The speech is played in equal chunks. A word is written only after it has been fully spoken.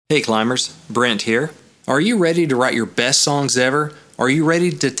Hey climbers, Brent here. Are you ready to write your best songs ever? Are you ready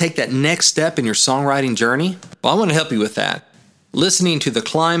to take that next step in your songwriting journey? Well, I want to help you with that. Listening to the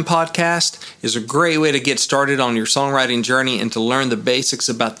Climb podcast is a great way to get started on your songwriting journey and to learn the basics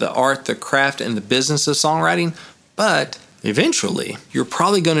about the art, the craft, and the business of songwriting. But eventually, you're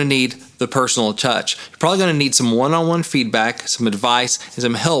probably going to need the personal touch. You're probably going to need some one-on-one feedback, some advice, and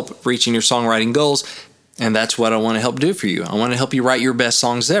some help reaching your songwriting goals. And that's what I want to help do for you. I want to help you write your best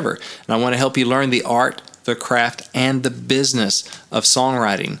songs ever. And I want to help you learn the art, the craft, and the business of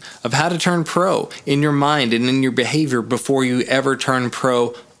songwriting, of how to turn pro in your mind and in your behavior before you ever turn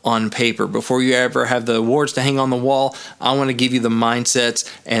pro on paper. Before you ever have the awards to hang on the wall, I want to give you the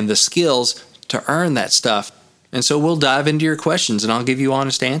mindsets and the skills to earn that stuff. And so we'll dive into your questions and I'll give you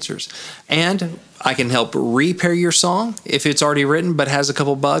honest answers. And I can help repair your song if it's already written but has a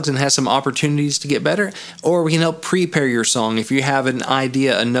couple bugs and has some opportunities to get better. Or we can help prepare your song if you have an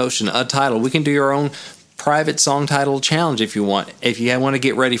idea, a notion, a title. We can do your own private song title challenge if you want. If you want to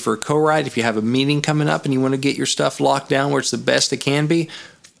get ready for a co-write, if you have a meeting coming up and you want to get your stuff locked down where it's the best it can be,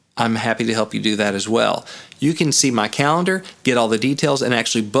 I'm happy to help you do that as well. You can see my calendar, get all the details, and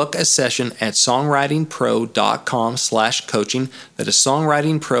actually book a session at songwritingpro.com/coaching. That is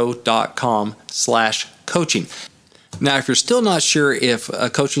songwritingpro.com/coaching. Now, if you're still not sure if a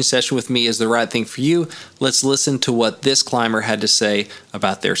coaching session with me is the right thing for you, let's listen to what this climber had to say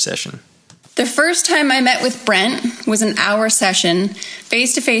about their session. The first time I met with Brent was an hour session,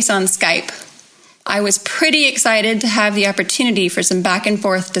 face-to-face on Skype. I was pretty excited to have the opportunity for some back and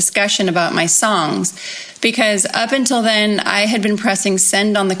forth discussion about my songs, because up until then I had been pressing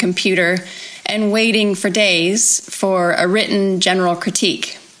send on the computer and waiting for days for a written general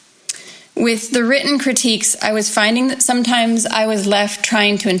critique. With the written critiques, I was finding that sometimes I was left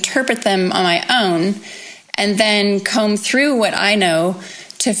trying to interpret them on my own and then comb through what I know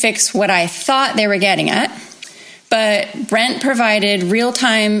to fix what I thought they were getting at. But Brent provided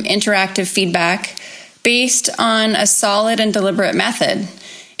real-time interactive feedback based on a solid and deliberate method.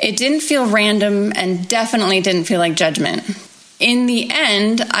 It didn't feel random and definitely didn't feel like judgment. In the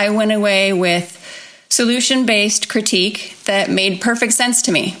end, I went away with solution-based critique that made perfect sense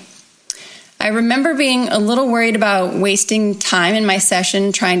to me. I remember being a little worried about wasting time in my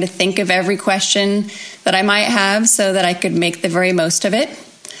session trying to think of every question that I might have so that I could make the very most of it.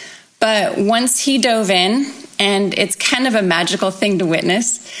 But once he dove in, and it's kind of a magical thing to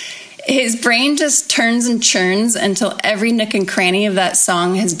witness, his brain just turns and churns until every nook and cranny of that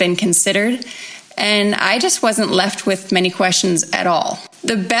song has been considered, and I just wasn't left with many questions at all.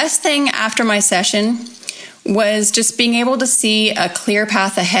 The best thing after my session was just being able to see a clear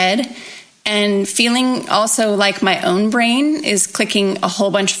path ahead and feeling also like my own brain is clicking a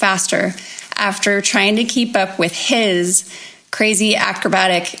whole bunch faster after trying to keep up with his crazy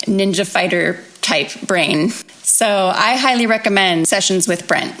acrobatic ninja fighter type brain. So I highly recommend sessions with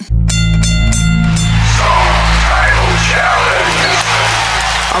Brent.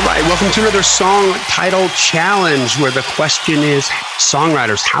 All right, welcome to another Song Title Challenge, where the question is,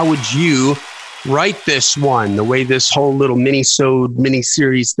 songwriters, how would you write this one? The way this whole little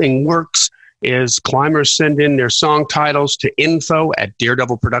mini-series thing works is climbers send in their song titles to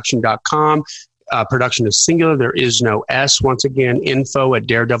info@daredevilproduction.com. Production is singular. There is no S. Once again,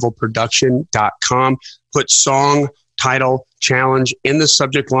 info@daredevilproduction.com. Put song title challenge in the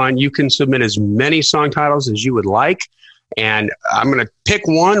subject line. You can submit as many song titles as you would like. And I'm going to pick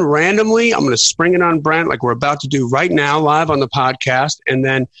one randomly. I'm going to spring it on Brent like we're about to do right now live on the podcast. And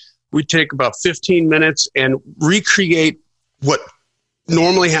then we take about 15 minutes and recreate what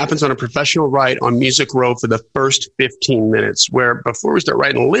normally happens on a professional write on Music Row for the first 15 minutes, where before we start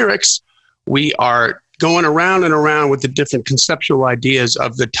writing lyrics, we are going around and around with the different conceptual ideas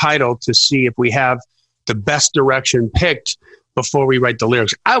of the title to see if we have the best direction picked before we write the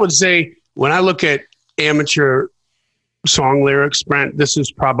lyrics. I would say when I look at amateur song lyrics, Brent, this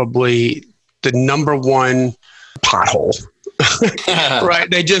is probably the number one pothole. Right?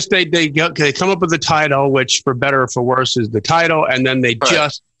 They come up with the title, which for better or for worse is the title, and then they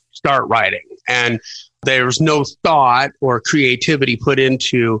just start writing. And there's no thought or creativity put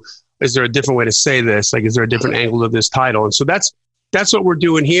into, is there a different way to say this? Like, is there a different angle of this title? And so that's what we're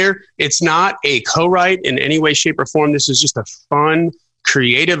doing here. It's not a co-write in any way, shape, or form. This is just a fun,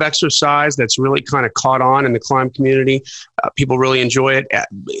 creative exercise that's really kind of caught on in the climb community. People really enjoy it.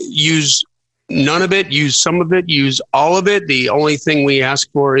 Use none of it, use some of it, use all of it. The only thing we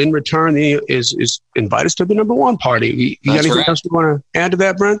ask for in return is invite us to the number one party. You got anything else you want to add to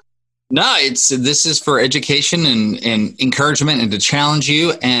that, Brent? No, this is for education and encouragement and to challenge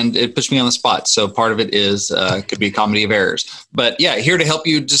you, and it puts me on the spot. So part of it is could be a comedy of errors. But yeah, here to help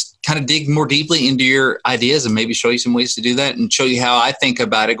you just kind of dig more deeply into your ideas and maybe show you some ways to do that and show you how I think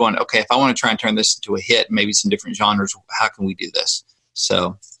about it going, okay, if I want to try and turn this into a hit, maybe some different genres, how can we do this?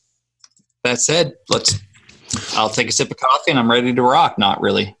 So that said, I'll take a sip of coffee and I'm ready to rock. Not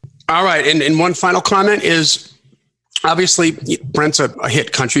really. All right. And one final comment is, obviously, Brent's a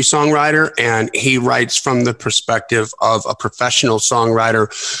hit country songwriter, and he writes from the perspective of a professional songwriter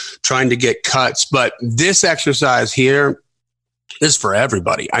trying to get cuts. But this exercise here is for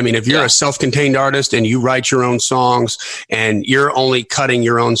everybody. I mean, if you're a self-contained artist and you write your own songs and you're only cutting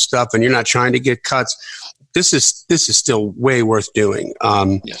your own stuff and you're not trying to get cuts, this is still way worth doing.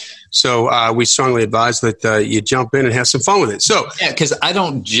 So we strongly advise that you jump in and have some fun with it. So yeah, because I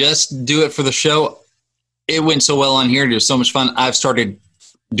don't just do it for the show. It went so well on here. It was so much fun. I've started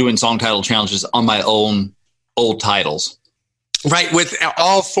doing song title challenges on my own old titles. Right, with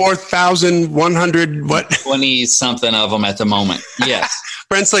all 4,100 what? 20 something of them at the moment. Yes.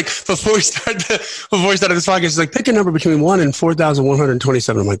 Brent's like, before we started this podcast, he's like, pick a number between 1 and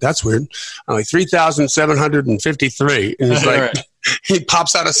 4,127. I'm like, that's weird. I'm like, 3,753. And he's like, he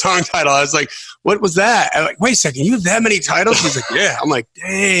pops out a song title. I was like, what was that? I'm like, wait a second, you have that many titles? He's like, yeah. I'm like,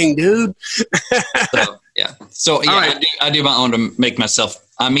 dang, dude. So right. I do my own to make myself.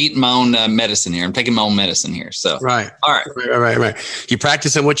 I'm eating my own medicine here. I'm taking my own medicine here. So right. All right. Right. You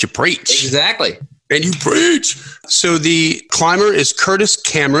practicing what you preach. Exactly. And you preach. So the climber is Curtis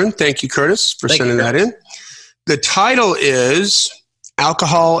Cameron. Thank you, Curtis, for sending that in. The title is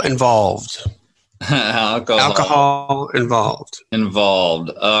Alcohol Involved. Alcohol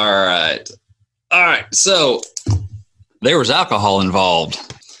Involved. All right. So there was alcohol involved.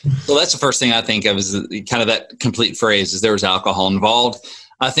 So that's the first thing I think of is kind of that complete phrase is there was alcohol involved.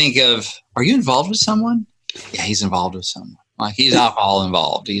 I think of, are you involved with someone? Yeah, he's involved with someone. Like he's alcohol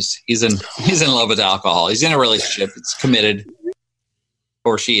involved. He's in love with alcohol. He's in a relationship. It's committed,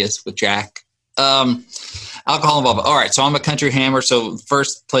 or she is with Jack. Alcohol involved. All right. So I'm a country hammer. So the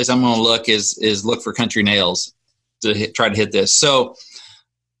first place I'm going to look is look for country nails to try to hit this. So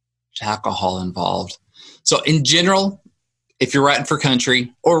alcohol involved. So in general, if you're writing for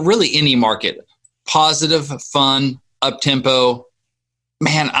country or really any market, positive, fun, up tempo.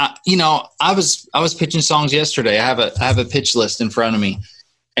 Man, I was pitching songs yesterday. I have a pitch list in front of me,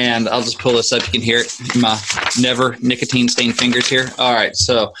 and I'll just pull this up. You can hear it in my never nicotine stained fingers here. All right,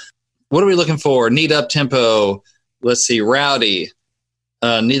 so what are we looking for? Need up tempo. Let's see, rowdy.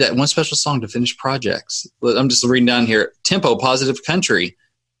 Need that one special song to finish projects. I'm just reading down here. Tempo, positive country,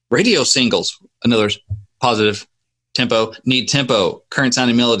 radio singles. Another positive tempo. Need tempo, current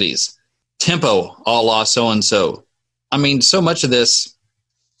sounding melodies. Tempo, a la so and so. I mean, so much of this.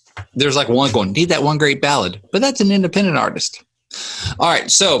 There's like one going, need that one great ballad, but that's an independent artist. All right.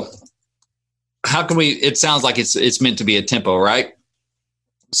 So how can it sounds like it's meant to be a tempo, right?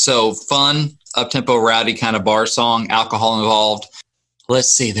 So fun, up tempo, rowdy kind of bar song, alcohol involved. Let's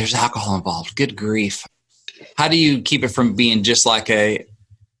see. There's alcohol involved. Good grief. How do you keep it from being just like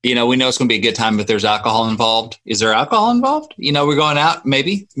we know it's going to be a good time if there's alcohol involved. Is there alcohol involved? We're going out.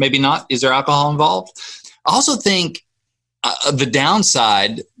 Maybe not. Is there alcohol involved? I also think,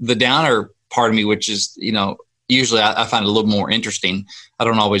 the downer part of me, which is, usually I find it a little more interesting. I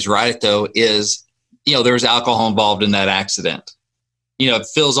don't always write it though, is, there was alcohol involved in that accident. It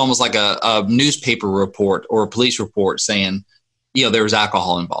feels almost like a newspaper report or a police report saying, there was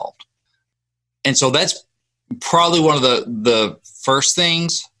alcohol involved. And so that's probably one of the first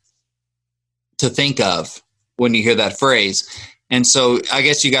things to think of when you hear that phrase. And so I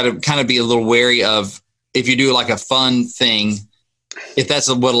guess you got to kind of be a little wary of, if you do like a fun thing, if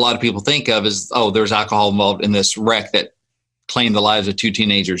that's what a lot of people think of is, there's alcohol involved in this wreck that claimed the lives of 2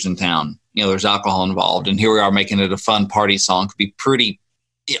 teenagers in town. There's alcohol involved. And here we are making it a fun party song. Could be pretty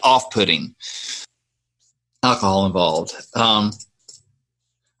off-putting. Alcohol involved.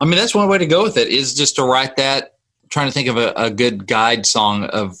 That's one way to go with it is just to write that, trying to think of a good guide song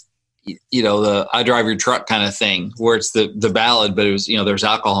of, the I drive your truck kind of thing where it's the ballad, but it was, there's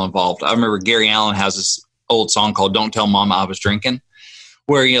alcohol involved. I remember Gary Allen has this old song called Don't Tell Mama I Was Drinking,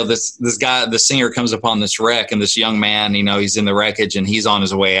 where, this guy, the singer comes upon this wreck and this young man, he's in the wreckage and he's on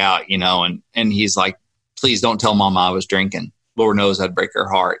his way out, and he's like, please don't tell Mama I was drinking. Lord knows I'd break her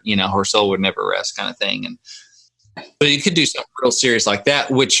heart. Her soul would never rest kind of thing. But you could do something real serious like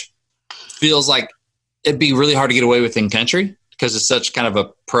that, which feels like it'd be really hard to get away with in country because it's such kind of a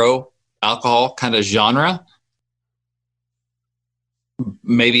pro alcohol kind of genre.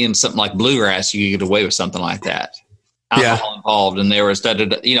 Maybe in something like bluegrass, you could get away with something like that. alcohol involved, and there was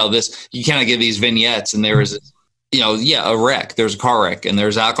this. You kind of give these vignettes, and there was a wreck. There's a car wreck, and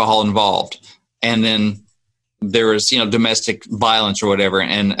there's alcohol involved, and then there was domestic violence or whatever,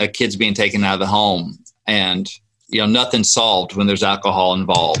 and a kid's being taken out of the home, and nothing's solved when there's alcohol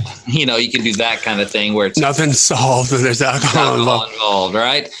involved. You can do that kind of thing where it's nothing's solved when there's alcohol involved,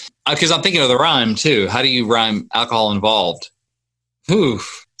 right? Because I'm thinking of the rhyme too. How do you rhyme alcohol involved?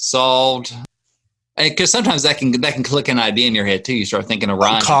 Solved. Because sometimes that can click an idea in your head too. You start thinking of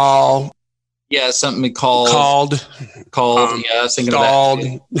rhyme. Call. Yeah, something called. Yeah, I was thinking stalled.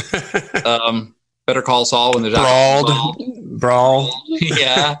 of that. Better Call Saul when there's alcohol involved. Brawl.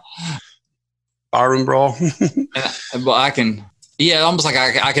 Yeah. Barroom brawl. Well, almost like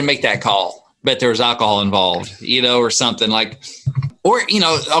I can make that call. Bet there was alcohol involved, or something like,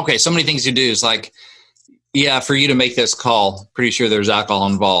 okay, so many things you do is like, yeah, for you to make this call, pretty sure there's alcohol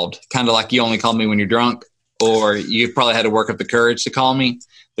involved. Kind of like you only call me when you're drunk, or you probably had to work up the courage to call me.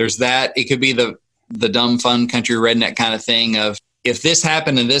 There's that. It could be the dumb, fun country redneck kind of thing of, if this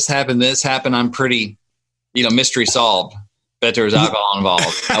happened and this happened, I'm pretty, mystery solved. Bet there was alcohol involved.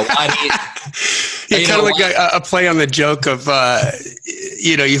 Now, why do you kind of like a play on the joke of,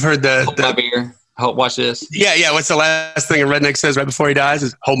 you've heard the hold my beer. Watch this. Yeah. What's the last thing a redneck says right before he dies?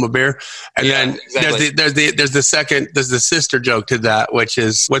 Is hold my beer. And then exactly. there's the sister joke to that, which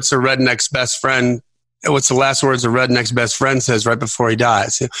is, what's a redneck's best friend? What's the last words a redneck's best friend says right before he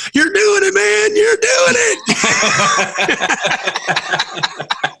dies? You're doing it, man. You're doing it.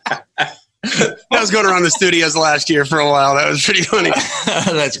 That was going around the studios last year for a while. That was pretty funny.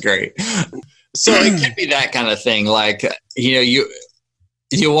 That's great. So it could be that kind of thing. Like, you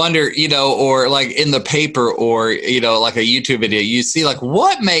wonder, or like in the paper or, like a YouTube video, you see like,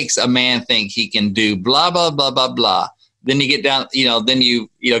 what makes a man think he can do blah, blah, blah, blah, blah. Then you get down, then you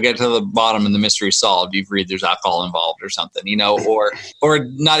get to the bottom and the mystery solved. You've read there's alcohol involved or something, or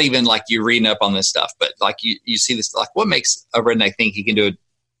not even like you're reading up on this stuff, but like you see this, like what makes a redneck think he can do a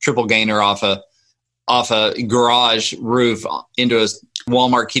triple gainer off a garage roof into a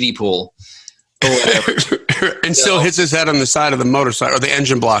Walmart kiddie pool or whatever. And still hits his head on the side of the motorcycle or the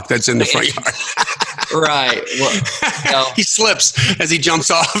engine block that's in the front yard. Right. Well, he slips as he jumps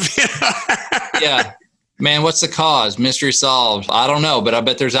off. Yeah. Man, what's the cause? Mystery solved. I don't know, but I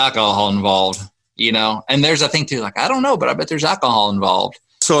bet there's alcohol involved, And there's a thing too, like, I don't know, but I bet there's alcohol involved.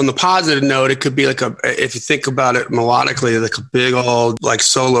 So on the positive note, it could be like if you think about it melodically, like a big old like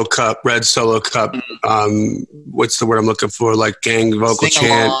solo cup, red solo cup. What's the word I'm looking for? Like gang vocal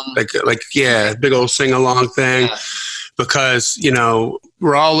chant, like big old sing along thing. Yeah. Because,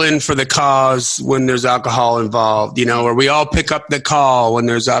 we're all in for the cause when there's alcohol involved, or we all pick up the call when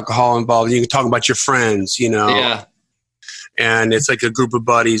there's alcohol involved. You can talk about your friends, Yeah. And it's like a group of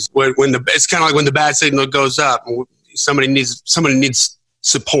buddies. It's kind of like when the bad signal goes up, somebody needs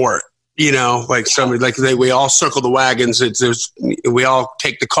support, like somebody like we all circle the wagons. We all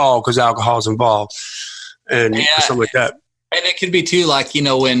take the call because alcohol is involved and something like that. And it could be too, like,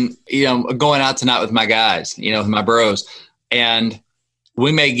 when, going out tonight with my guys, with my bros, and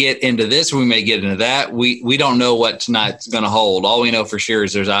we may get into this, we may get into that. We don't know what tonight's going to hold. All we know for sure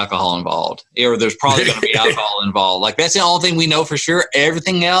is there's alcohol involved, or there's probably going to be alcohol involved. Like, that's the only thing we know for sure.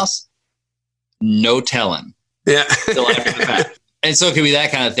 Everything else, no telling. Yeah. Till after the fact. And so it could be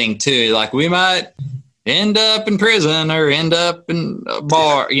that kind of thing too. Like, we might end up in prison or end up in a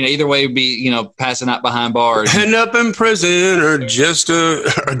bar. Either way would be, passing out behind bars. End up in prison or just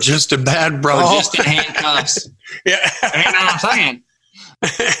a bad brawl. Or just in handcuffs. Yeah. You know what I'm saying?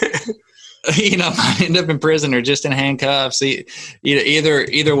 Might end up in prison or just in handcuffs.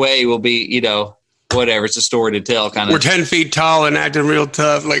 Either way will be, whatever. It's a story to tell kind of. We're 10 feet tall and acting real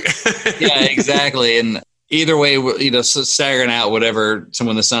tough. Like, yeah, exactly. And either way, staggering out whatever,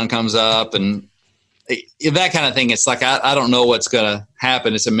 when the sun comes up and that kind of thing. It's like, I don't know what's going to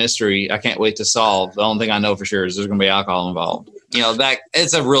happen. It's a mystery. I can't wait to solve. The only thing I know for sure is there's going to be alcohol involved. That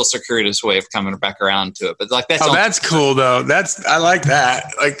it's a real circuitous way of coming back around to it. But like, that's cool though. I like that.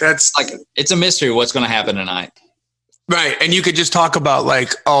 Like, that's like, it's a mystery. What's going to happen tonight? Right. And you could just talk about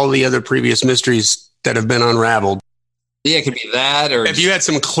like all the other previous mysteries that have been unraveled. Yeah, it could be that, or if you had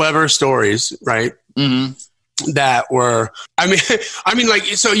some clever stories, right? Mm-hmm. That were, I mean, like,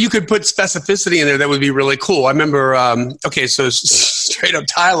 so you could put specificity in there. That would be really cool. I remember, so straight up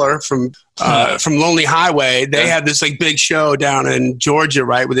Tyler from Lonely Highway, they had this like big show down in Georgia,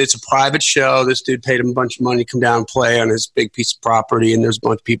 right? It's a private show. This dude paid him a bunch of money to come down and play on his big piece of property. And there's a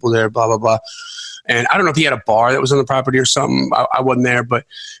bunch of people there, blah, blah, blah. And I don't know if he had a bar that was on the property or something. I wasn't there, but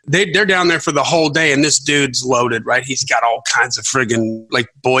they're down there for the whole day. And this dude's loaded, right? He's got all kinds of friggin' like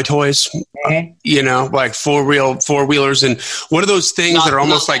boy toys, you know, like four wheelers. And what are those things that are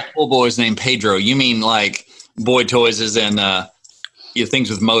almost like old boys named Pedro? You mean like boy toys as in things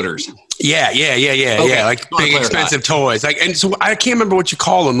with motors? Yeah. Okay. Like big expensive toys. Like, and so I can't remember what you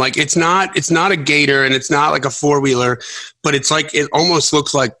call them. Like it's not a Gator and it's not like a 4-wheeler, but it's like, it almost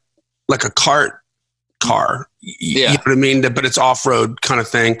looks like a cart car. You know what I mean? But it's off-road kind of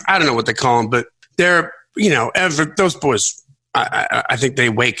thing. I don't know what they call them, but they're, you know, those boys, I think they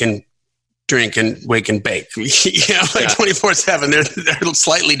wake and drink and wake and bake, you know, like 24/7. They're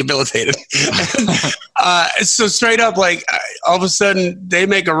slightly debilitated. So straight up, like all of a sudden they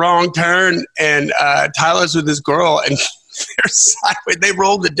make a wrong turn and Tyler's with this girl and they're sideways. They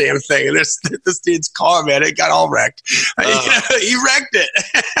rolled the damn thing and this dude's car, man, it got all wrecked. He wrecked it.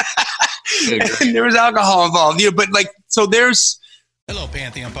 And there was alcohol involved. But like, so there's. Hello,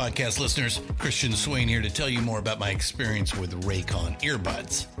 Pantheon Podcast listeners. Christian Swain here to tell you more about my experience with Raycon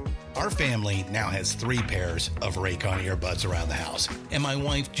earbuds. Our family now has 3 pairs of Raycon earbuds around the house, and my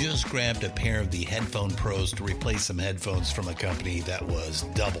wife just grabbed a pair of the Headphone Pros to replace some headphones from a company that was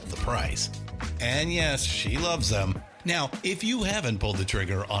double the price. And yes, she loves them. Now, if you haven't pulled the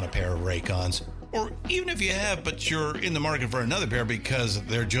trigger on a pair of Raycons, or even if you have, but you're in the market for another pair because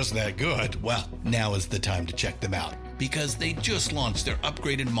they're just that good, well, now is the time to check them out, because they just launched their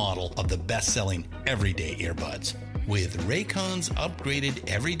upgraded model of the best-selling everyday earbuds. With Raycon's upgraded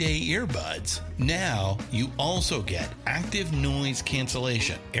everyday earbuds, now you also get active noise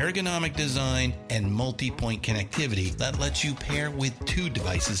cancellation, ergonomic design, and multi-point connectivity that lets you pair with 2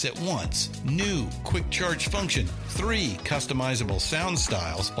 devices at once. New quick charge function, 3 customizable sound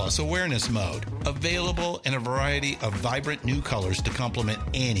styles, plus awareness mode. Available in a variety of vibrant new colors to complement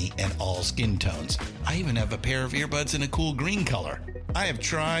any and all skin tones. I even have a pair of earbuds in a cool green color. I have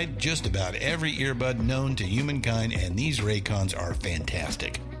tried just about every earbud known to humankind, and these Raycons are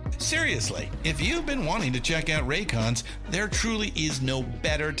fantastic. Seriously, if you've been wanting to check out Raycons, there truly is no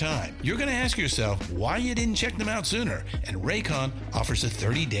better time. You're going to ask yourself why you didn't check them out sooner, and Raycon offers a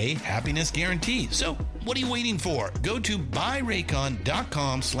 30-day happiness guarantee. So what are you waiting for? Go to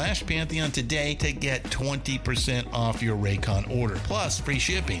buyraycon.com/Pantheon today to get 20% off your Raycon order, plus free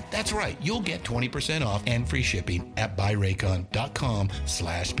shipping. That's right, you'll get 20% off and free shipping at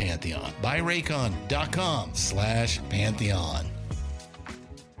buyraycon.com/Pantheon. buyraycon.com/Pantheon.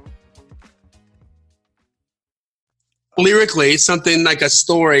 Lyrically, something like a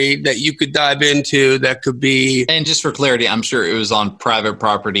story that you could dive into that could be. And just for clarity, I'm sure it was on private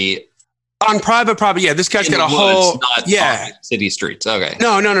property. On private property, yeah. This guy's got a whole, not on city streets. Okay.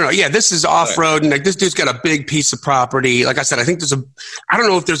 No. Yeah, this is off road, and like this dude's got a big piece of property. Like I said, I think I don't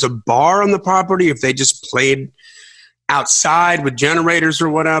know if there's a bar on the property, if they just played outside with generators or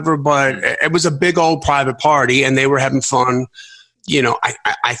whatever, but it was a big old private party, and they were having fun. You know,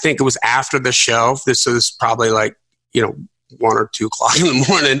 I think it was after the show. This is probably like, 1 or 2 o'clock in the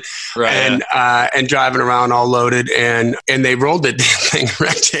morning, right, and driving around all loaded, and they rolled the damn thing,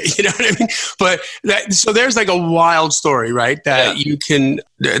 wrecked it. You know what I mean? But so there's like a wild story, right? That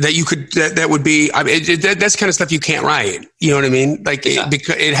that would be. I mean, that's kind of stuff you can't write. You know what I mean? Like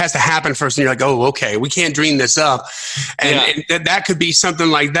because it has to happen first, and you're like, oh, okay, we can't dream this up, and that could be something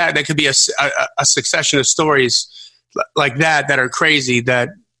like that. That could be a succession of stories like that are crazy. That,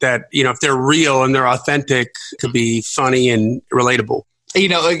 if they're real and they're authentic, could be funny and relatable.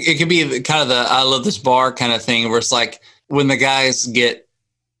 It could be kind of the I love this bar kind of thing where it's like when the guys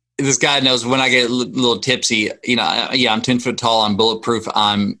this guy knows when I get a little tipsy, I'm 10 foot tall, I'm bulletproof,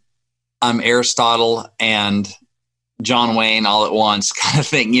 I'm Aristotle and John Wayne all at once kind of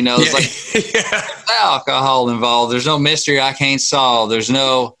thing. It's like there's alcohol involved. There's no mystery I can't solve. There's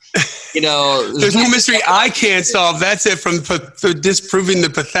no... there's no mystery I can't solve. That's it from disproving the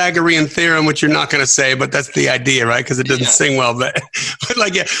Pythagorean theorem, which you're not going to say, but that's the idea, right? Because it doesn't sing well. But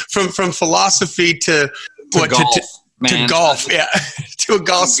like, from philosophy to golf, to golf, to a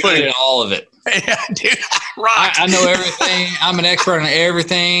golf swing, all of it. Yeah, dude, rock. I know everything. I'm an expert on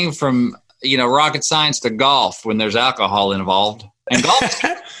everything from rocket science to golf when there's alcohol involved. And golf.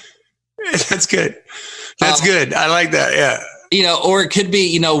 That's good. That's good. I like that. Yeah. Or it could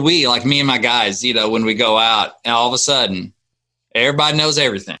be, we, like me and my guys, when we go out and all of a sudden everybody knows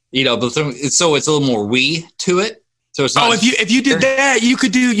everything, but so it's a little more we to it. So it's not if you did that, you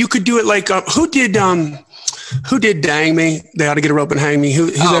could do it like, who did Dang Me? They Ought to Get a Rope and Hang Me.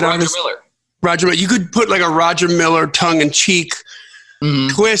 Who's that Roger artist? Miller. Roger Miller. You could put like a Roger Miller tongue in cheek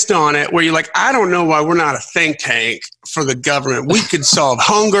twist on it where you're like, I don't know why we're not a think tank for the government. We could solve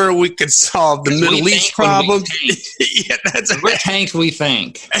hunger. We could solve the Middle East problem. Yeah, we're tanked, we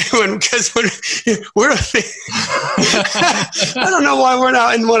think. Because we're a thing. I don't know why we're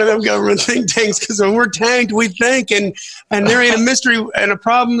not in one of them government think tanks, because when we're tanked, we think, and there ain't a mystery and a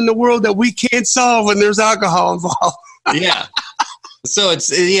problem in the world that we can't solve when there's alcohol involved. Yeah. So it's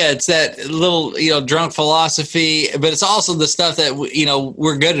that little, drunk philosophy, but it's also the stuff that,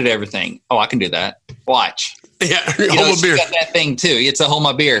 we're good at everything. Oh, I can do that. Watch. Yeah. Hold my beer. Got that thing too. It's a hold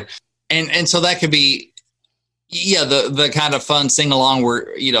my beer. And so that could be, the kind of fun sing along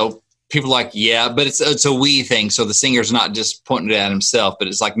where, people are like, yeah, but it's a we thing. So the singer's not just pointing it at himself, but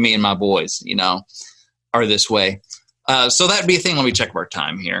it's like me and my boys, are this way. So that'd be a thing. Let me check our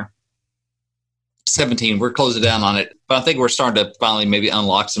time here. 17. We're closing down on it, but I think we're starting to finally maybe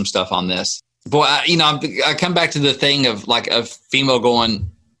unlock some stuff on this. Boy, I come back to the thing of like a female going,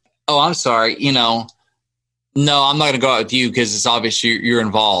 "Oh, I'm sorry, no, I'm not going to go out with you because it's obvious you're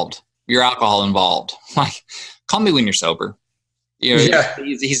involved. You're alcohol involved. Like, call me when you're sober."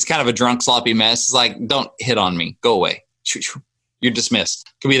 He's kind of a drunk, sloppy mess. It's like, don't hit on me. Go away. You're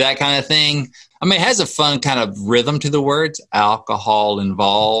dismissed. Could be that kind of thing. I mean, it has a fun kind of rhythm to the words. Alcohol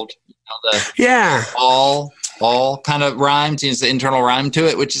involved. All kind of rhymes. There's the internal rhyme to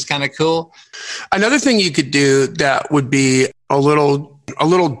it, which is kind of cool. Another thing you could do that would be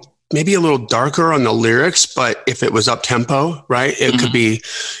maybe a little darker on the lyrics, but if it was up tempo, right, it could be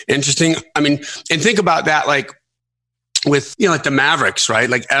interesting. I mean, and think about that, like with, like the Mavericks, right?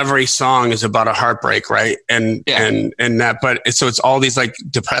 Like every song is about a heartbreak, right? And that, but so it's all these like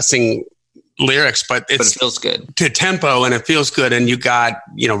depressing lyrics, but it feels good to tempo and it feels good. And you got,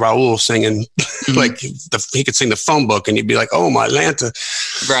 Raul singing like he could sing the phone book and you'd be like, oh my Atlanta.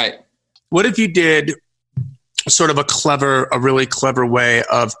 Right. What if you did sort of a really clever way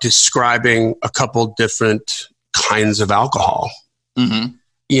of describing a couple different kinds of alcohol,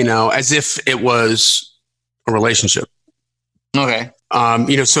 as if it was a relationship. Okay.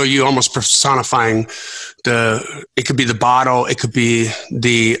 So you almost personifying it could be the bottle. It could be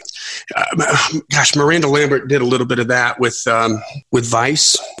Miranda Lambert did a little bit of that with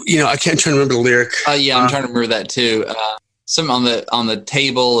Vice. I can't try to remember the lyric. I'm trying to remember that too. Something on the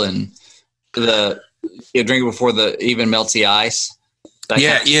table and the drink before the even melts the ice.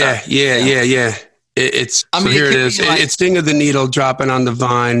 Yeah. It's here it is. Like, it's Sting of the Needle dropping on the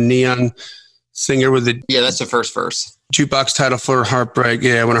vine, neon singer with the that's the first verse. Jukebox title for Heartbreak.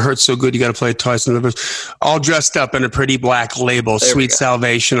 Yeah, when it hurts so good, you got to play it twice. All dressed up in a pretty black label. Sweet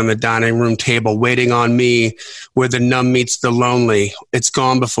salvation on the dining room table, waiting on me where the numb meets the lonely. It's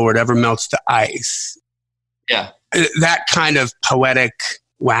gone before it ever melts to ice. Yeah. That kind of poetic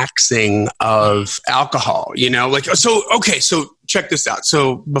waxing of alcohol, so check this out.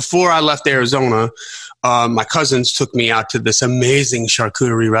 So before I left Arizona, my cousins took me out to this amazing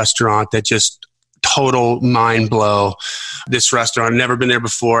charcuterie restaurant that just total mind blow. This restaurant, I'd never been there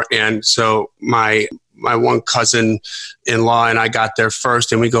before. And so my one cousin-in-law and I got there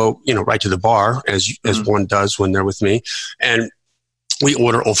first, and we go, right to the bar as one does when they're with me. And we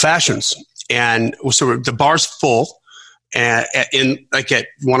order old fashions. And so the bar's full at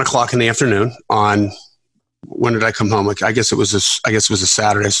 1:00 in the afternoon on, when did I come home? I guess it was a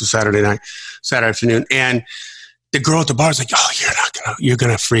Saturday. So Saturday night, Saturday afternoon. And the girl at the bar is like, "Oh, you're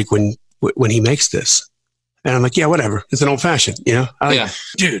going to freak when he makes this." And I'm like, "Yeah, whatever. It's an old fashioned,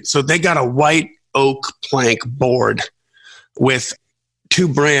 Dude, so they got a white oak plank board with two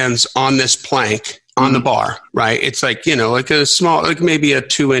brands on this plank on the bar, right? It's like, like a small, like maybe a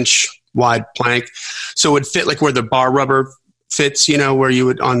 2-inch wide plank. So it would fit like where the bar rubber fits, where you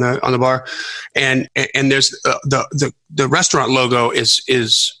would on the bar. And there's the restaurant logo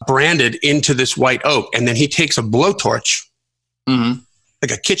is branded into this white oak. And then he takes a blowtorch,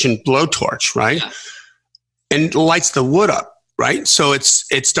 like a kitchen blowtorch, right? Yeah. And lights the wood up, right? So it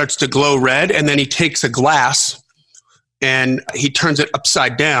starts to glow red, and then he takes a glass and he turns it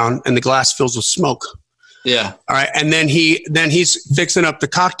upside down, and the glass fills with smoke. Yeah. All right. And then he's fixing up the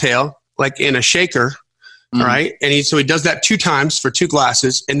cocktail like in a shaker. All right. And so he does that 2 times for 2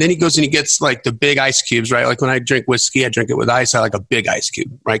 glasses. And then he goes and he gets like the big ice cubes, right? Like when I drink whiskey, I drink it with ice. I like a big ice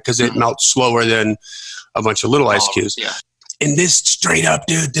cube, right? Because it melts slower than a bunch of little ice cubes. Yeah. And this straight up,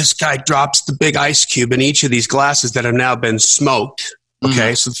 dude, this guy drops the big ice cube in each of these glasses that have now been smoked.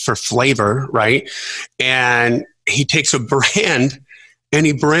 Okay. So for flavor, right? And he takes a brand and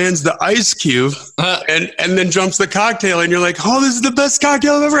he brands the ice cube and then jumps the cocktail, and you're like, oh, this is the best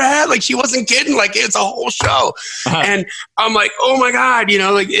cocktail I've ever had. Like, she wasn't kidding. Like, it's a whole show. And I'm like, oh my God,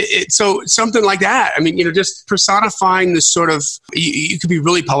 like so something like that. I mean, just personifying this sort of, you could be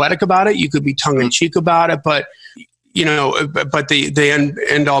really poetic about it. You could be tongue in cheek about it, but but the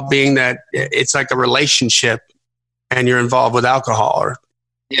end all being that it's like a relationship and you're involved with alcohol. Or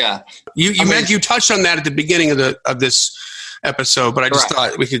you touched on that at the beginning of this episode, but I just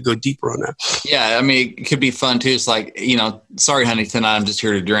thought we could go deeper on that. Yeah, I mean, it could be fun too. It's like, sorry, honey, tonight I'm just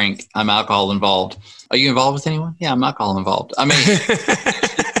here to drink. I'm alcohol involved. Are you involved with anyone? Yeah, I'm alcohol involved. I mean,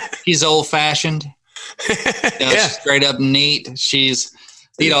 she's old fashioned. She's straight up neat. She's,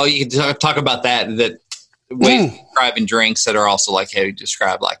 you can talk about that way of describing drinks that are also like, hey,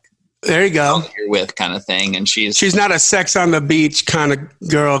 describe like, there you go. You're with kind of thing. And she's not a sex on the beach kind of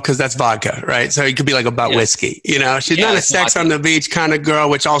girl, because that's vodka, right? So it could be like about whiskey, she's not a sex on the beach kind of girl,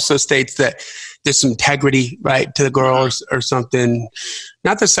 which also states that there's some integrity, right, to the girl or something.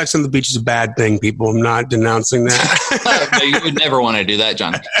 Not that sex on the beach is a bad thing, people. I'm not denouncing that. No, you would never want to do that,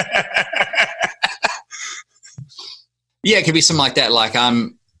 John. Yeah, it could be something like that. Like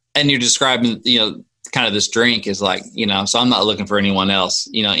and you're describing, kind of this drink is like, so I'm not looking for anyone else,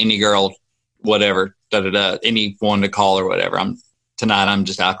 any girl, whatever, anyone to call or whatever. Tonight I'm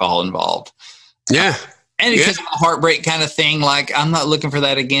just alcohol involved. Yeah. And because of a heartbreak kind of thing, like I'm not looking for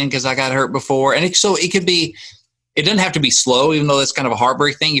that again because I got hurt before. And so it could be, it doesn't have to be slow, even though that's kind of a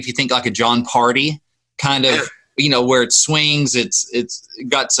heartbreak thing. If you think like a John Party kind of, where it swings, it's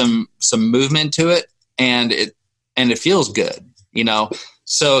got some movement to it and it feels good,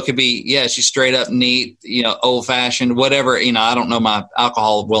 So it could be, she's straight up neat, old fashioned, whatever. I don't know my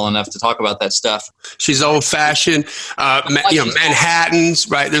alcohol well enough to talk about that stuff. She's old fashioned, Manhattans,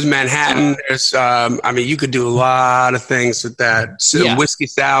 right? There's Manhattan. There's, you could do a lot of things with that. So whiskey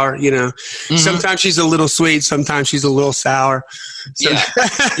sour, Mm-hmm. Sometimes she's a little sweet. Sometimes she's a little sour.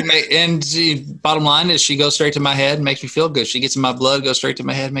 Bottom line is she goes straight to my head and makes me feel good. She gets in my blood, goes straight to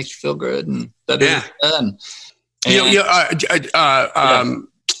my head, makes me feel good. And that is done.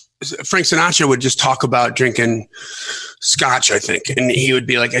 Frank Sinatra would just talk about drinking scotch, I think. And he would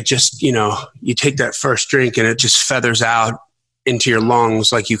be like, it just, you take that first drink and it just feathers out into your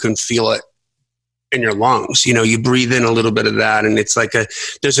lungs. Like you can feel it in your lungs. You breathe in a little bit of that. And it's like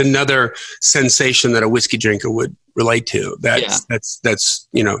there's another sensation that a whiskey drinker would relate to. That's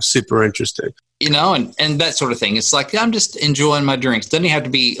super interesting. And that sort of thing. It's like, I'm just enjoying my drinks. Doesn't have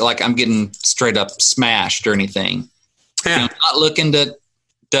to be like I'm getting straight up smashed or anything. Yeah. Not looking to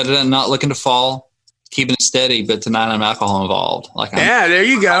fall, keeping it steady, but tonight I'm alcohol involved. Like, there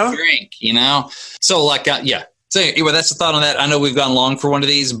you go. Drink, So like, So anyway, that's the thought on that. I know we've gone long for one of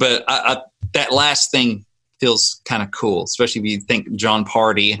these, but that last thing feels kind of cool, especially if you think John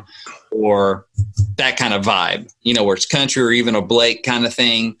Party or that kind of vibe, where it's country or even a Blake kind of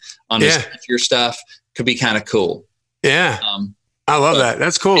thing on your stuff could be kind of cool. Yeah. I love that.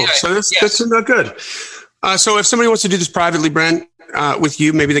 That's cool. Anyway, so that's not good. So if somebody wants to do this privately, Brent, with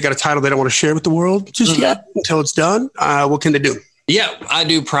you, maybe they got a title they don't want to share with the world just yet until it's done. What can they do? Yeah, I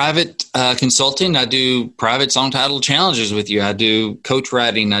do private consulting. I do private song title challenges with you. I do coach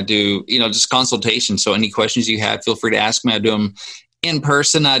writing. I do, just consultation. So any questions you have, feel free to ask me. I do them in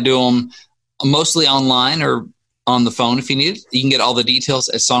person. I do them mostly online or on the phone if you need it. You can get all the details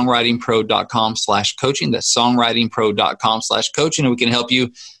at songwritingpro.com/coaching. That's songwritingpro.com/coaching. And we can help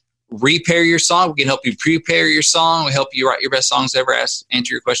you repair your song. We can help you prepare your song. We help you write your best songs ever,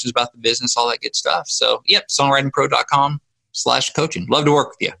 answer your questions about the business, all that good stuff. So, songwritingpro.com/coaching. Love to work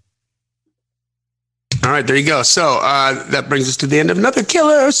with you. All right, there you go. So that brings us to the end of another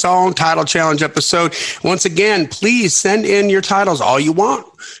Killer Song Title Challenge episode. Once again, please send in your titles, all you want,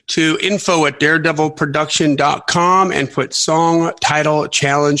 to info@daredevilproduction.com and put Song Title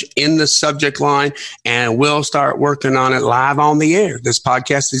Challenge in the subject line, and we'll start working on it live on the air. This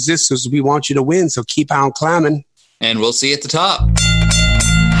podcast exists because we want you to win, so keep on climbing. And we'll see you at the top. Song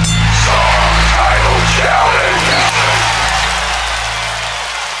Title Challenge.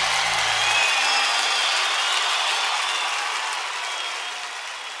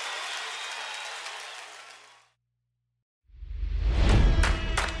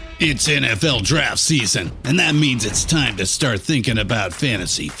 It's NFL draft season, and that means it's time to start thinking about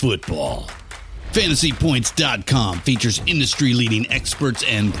fantasy football. FantasyPoints.com features industry-leading experts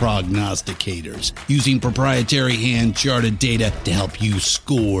and prognosticators using proprietary hand-charted data to help you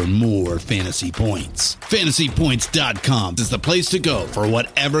score more fantasy points. FantasyPoints.com is the place to go for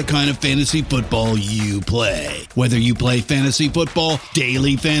whatever kind of fantasy football you play. Whether you play fantasy football,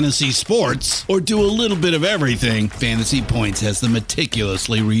 daily fantasy sports, or do a little bit of everything, Fantasy Points has the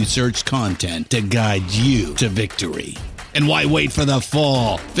meticulously researched content to guide you to victory. And why wait for the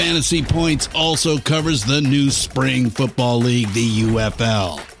fall? Fantasy Points also covers the new spring football league, the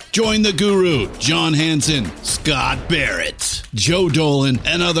UFL. Join the guru, John Hansen, Scott Barrett, Joe Dolan,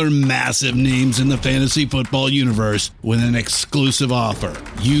 and other massive names in the fantasy football universe with an exclusive offer.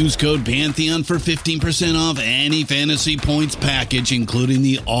 Use code Pantheon for 15% off any Fantasy Points package, including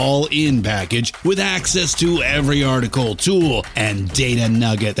the all-in package, with access to every article, tool, and data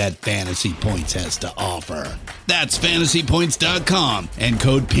nugget that Fantasy Points has to offer. That's FantasyPoints.com and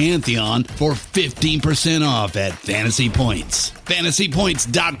code Pantheon for 15% off at Fantasy Points.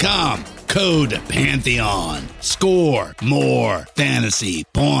 FantasyPoints.com, code Pantheon. Score more fantasy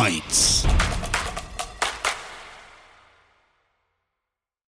points.